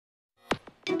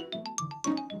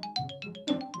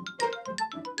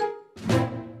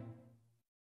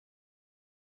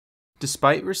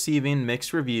Despite receiving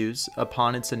mixed reviews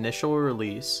upon its initial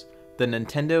release, the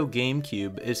Nintendo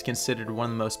GameCube is considered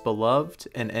one of the most beloved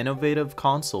and innovative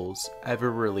consoles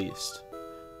ever released.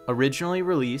 Originally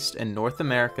released in North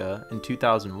America in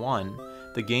 2001,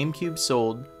 the GameCube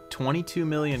sold 22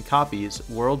 million copies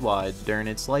worldwide during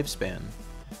its lifespan.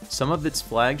 Some of its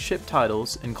flagship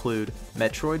titles include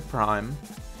Metroid Prime,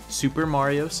 Super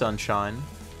Mario Sunshine,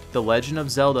 The Legend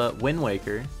of Zelda Wind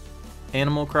Waker,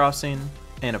 Animal Crossing,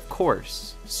 and of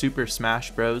course, Super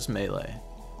Smash Bros. Melee.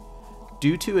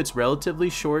 Due to its relatively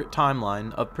short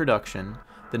timeline of production,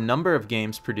 the number of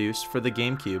games produced for the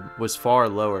GameCube was far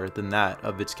lower than that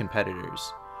of its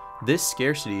competitors. This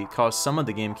scarcity caused some of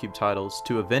the GameCube titles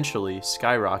to eventually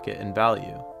skyrocket in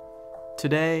value.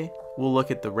 Today, we'll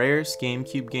look at the rarest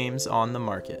GameCube games on the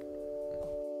market.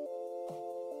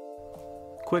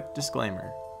 Quick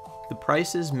disclaimer. The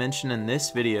prices mentioned in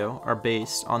this video are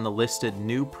based on the listed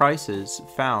new prices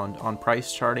found on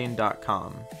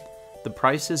pricecharting.com. The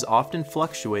prices often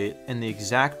fluctuate, and the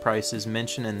exact prices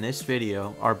mentioned in this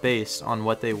video are based on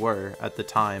what they were at the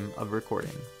time of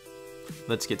recording.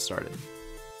 Let's get started.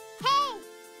 Hey,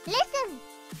 listen!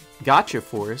 Gotcha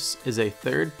Force is a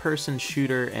third-person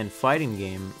shooter and fighting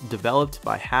game developed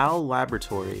by HAL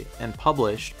Laboratory and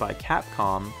published by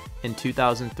Capcom in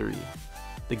 2003.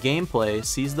 The gameplay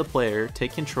sees the player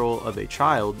take control of a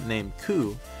child named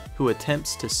Ku who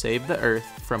attempts to save the Earth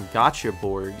from gotcha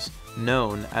Borgs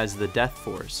known as the Death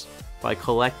Force by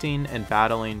collecting and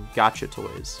battling gotcha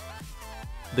toys.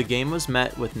 The game was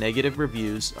met with negative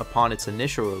reviews upon its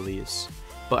initial release,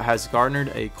 but has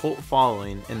garnered a cult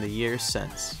following in the years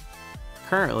since.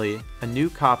 Currently, a new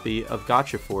copy of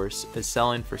Gotcha Force is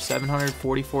selling for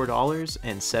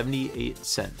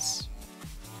 $744.78.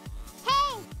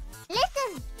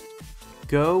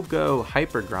 Go Go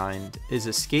Hypergrind is a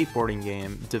skateboarding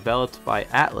game developed by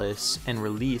Atlas and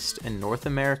released in North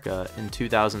America in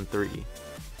 2003.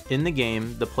 In the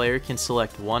game, the player can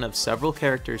select one of several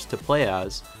characters to play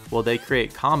as, while they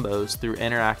create combos through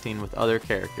interacting with other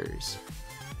characters.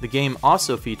 The game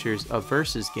also features a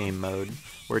versus game mode,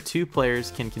 where two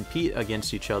players can compete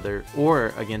against each other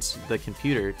or against the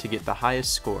computer to get the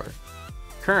highest score.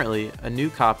 Currently, a new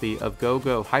copy of Go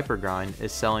Go Hypergrind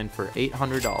is selling for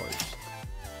 $800.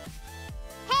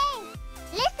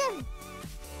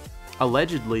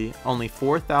 Allegedly, only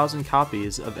 4,000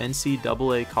 copies of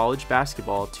NCAA College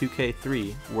Basketball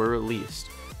 2K3 were released,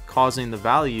 causing the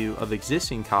value of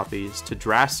existing copies to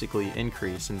drastically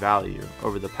increase in value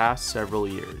over the past several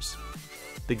years.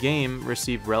 The game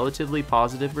received relatively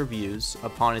positive reviews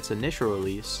upon its initial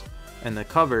release, and the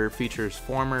cover features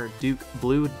former Duke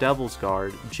Blue Devils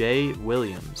guard Jay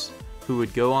Williams, who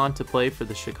would go on to play for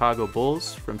the Chicago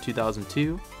Bulls from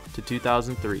 2002 to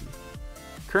 2003.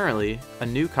 Currently, a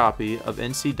new copy of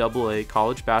NCAA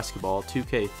College Basketball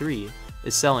 2K3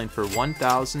 is selling for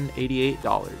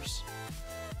 $1,088.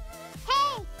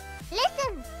 Hey,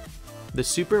 listen! The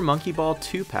Super Monkey Ball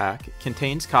 2-pack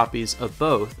contains copies of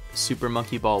both Super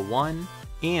Monkey Ball 1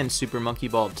 and Super Monkey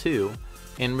Ball 2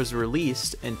 and was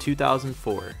released in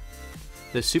 2004.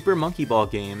 The Super Monkey Ball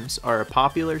games are a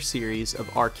popular series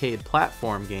of arcade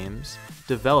platform games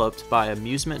developed by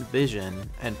Amusement Vision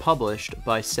and published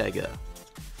by Sega.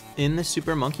 In the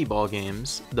Super Monkey Ball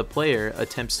games, the player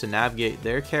attempts to navigate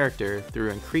their character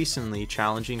through increasingly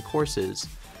challenging courses,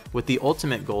 with the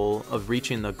ultimate goal of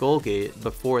reaching the goal gate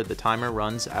before the timer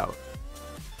runs out.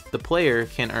 The player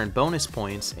can earn bonus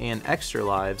points and extra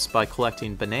lives by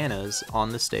collecting bananas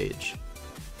on the stage.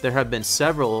 There have been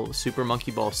several Super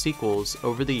Monkey Ball sequels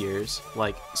over the years,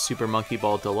 like Super Monkey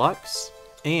Ball Deluxe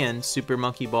and Super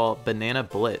Monkey Ball Banana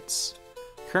Blitz.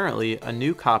 Currently, a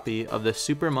new copy of the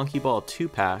Super Monkey Ball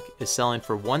 2-pack is selling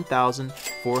for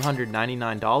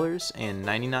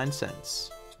 $1,499.99.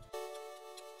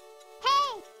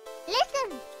 Hey,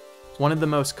 listen! One of the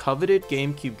most coveted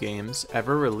GameCube games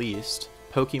ever released,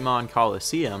 Pokemon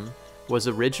Colosseum, was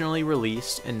originally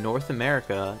released in North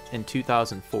America in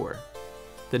 2004.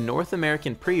 The North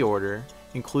American pre-order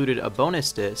included a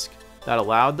bonus disc that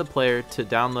allowed the player to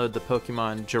download the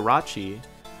Pokemon Jirachi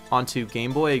onto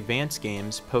Game Boy Advance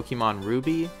games Pokemon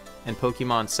Ruby and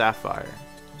Pokemon Sapphire.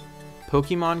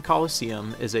 Pokemon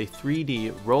Colosseum is a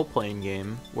 3D role-playing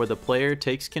game where the player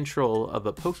takes control of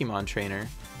a Pokemon trainer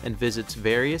and visits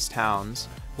various towns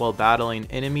while battling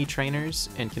enemy trainers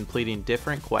and completing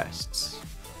different quests.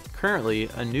 Currently,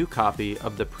 a new copy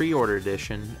of the pre-order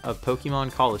edition of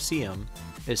Pokemon Colosseum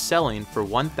is selling for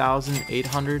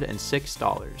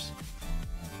 $1,806.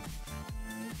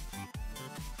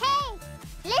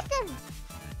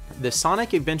 The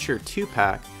Sonic Adventure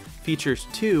 2-pack features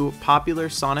two popular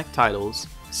Sonic titles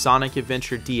Sonic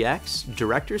Adventure DX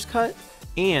Director's Cut,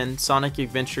 and Sonic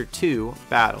Adventure 2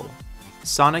 Battle.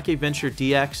 Sonic Adventure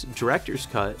DX Director's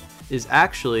Cut is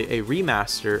actually a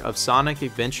remaster of Sonic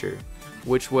Adventure,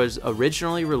 which was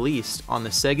originally released on the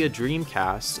Sega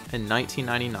Dreamcast in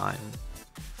 1999.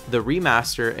 The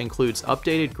remaster includes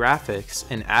updated graphics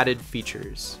and added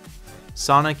features.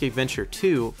 Sonic Adventure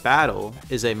 2 Battle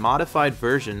is a modified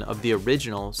version of the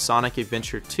original Sonic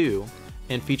Adventure 2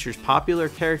 and features popular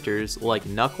characters like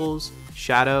Knuckles,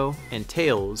 Shadow, and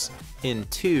Tails in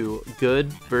 2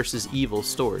 good versus evil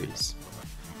stories.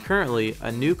 Currently,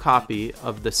 a new copy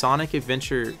of the Sonic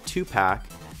Adventure 2-pack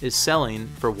is selling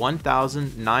for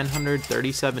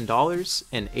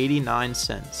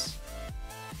 $1,937.89.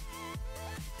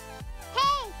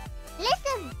 Hey,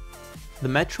 listen! The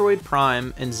Metroid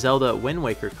Prime and Zelda Wind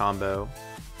Waker combo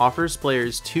offers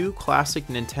players 2 classic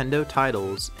Nintendo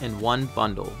titles in one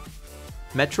bundle.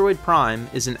 Metroid Prime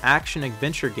is an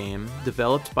action-adventure game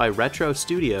developed by Retro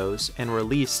Studios and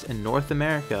released in North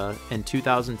America in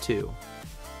 2002.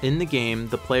 In the game,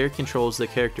 the player controls the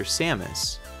character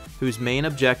Samus, whose main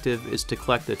objective is to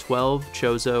collect the 12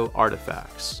 Chozo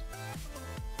artifacts.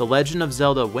 The Legend of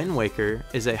Zelda Wind Waker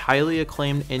is a highly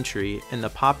acclaimed entry in the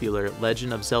popular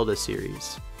Legend of Zelda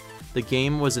series. The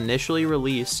game was initially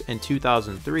released in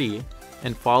 2003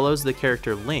 and follows the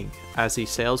character Link as he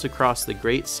sails across the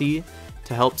Great Sea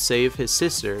to help save his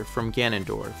sister from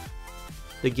Ganondorf.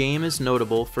 The game is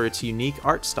notable for its unique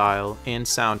art style and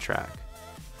soundtrack.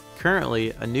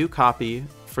 Currently, a new copy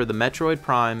for the Metroid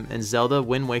Prime and Zelda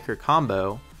Wind Waker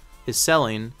combo is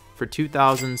selling for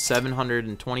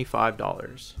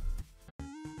 $2,725.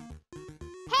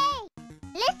 Hey,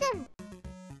 listen!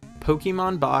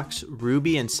 Pokemon Box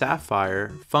Ruby and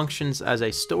Sapphire functions as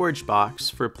a storage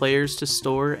box for players to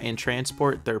store and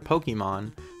transport their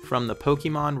Pokemon from the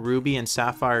Pokemon Ruby and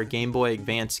Sapphire Game Boy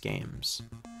Advance games.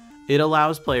 It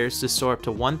allows players to store up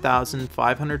to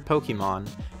 1,500 Pokemon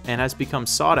and has become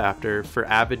sought after for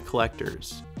avid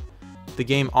collectors. The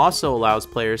game also allows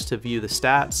players to view the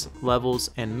stats,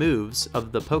 levels, and moves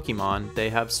of the Pokemon they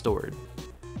have stored.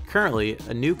 Currently,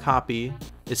 a new copy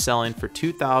is selling for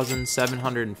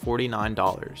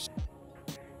 $2,749.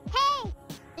 Hey,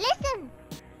 listen!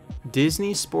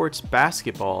 Disney Sports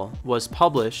Basketball was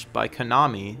published by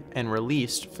Konami and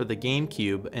released for the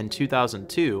GameCube in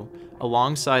 2002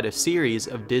 alongside a series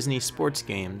of Disney sports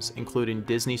games including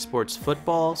Disney Sports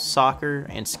Football, Soccer,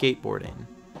 and Skateboarding.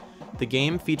 The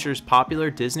game features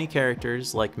popular Disney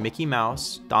characters like Mickey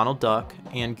Mouse, Donald Duck,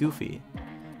 and Goofy.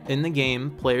 In the game,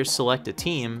 players select a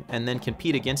team and then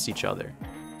compete against each other.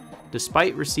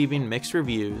 Despite receiving mixed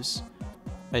reviews,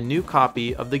 a new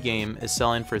copy of the game is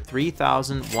selling for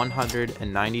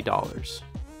 $3,190.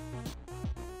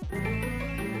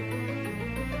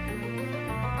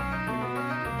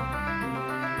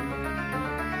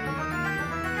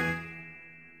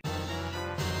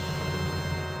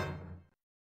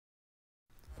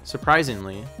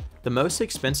 Surprisingly, the most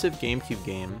expensive GameCube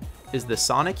game is the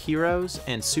Sonic Heroes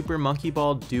and Super Monkey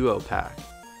Ball Duo Pack.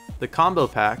 The combo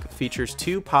pack features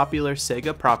 2 popular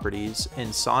Sega properties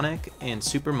in Sonic and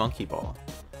Super Monkey Ball.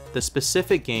 The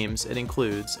specific games it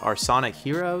includes are Sonic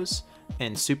Heroes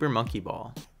and Super Monkey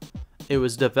Ball. It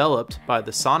was developed by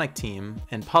the Sonic team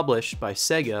and published by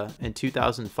Sega in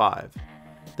 2005.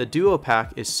 The Duo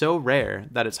Pack is so rare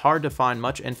that it's hard to find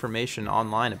much information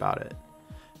online about it.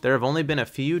 There have only been a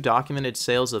few documented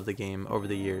sales of the game over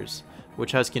the years,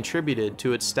 which has contributed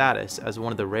to its status as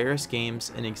one of the rarest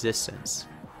games in existence.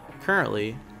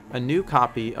 Currently, a new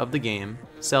copy of the game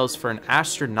sells for an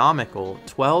astronomical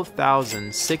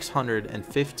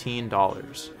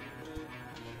 $12,615.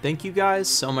 Thank you guys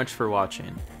so much for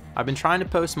watching. I've been trying to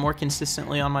post more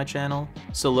consistently on my channel,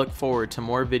 so look forward to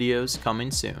more videos coming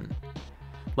soon.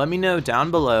 Let me know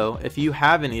down below if you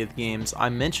have any of the games I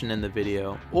mentioned in the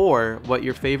video, or what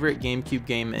your favorite GameCube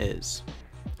game is.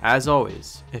 As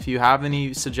always, if you have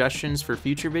any suggestions for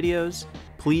future videos,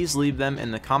 please leave them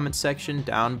in the comments section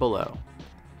down below.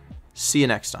 See you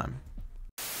next time.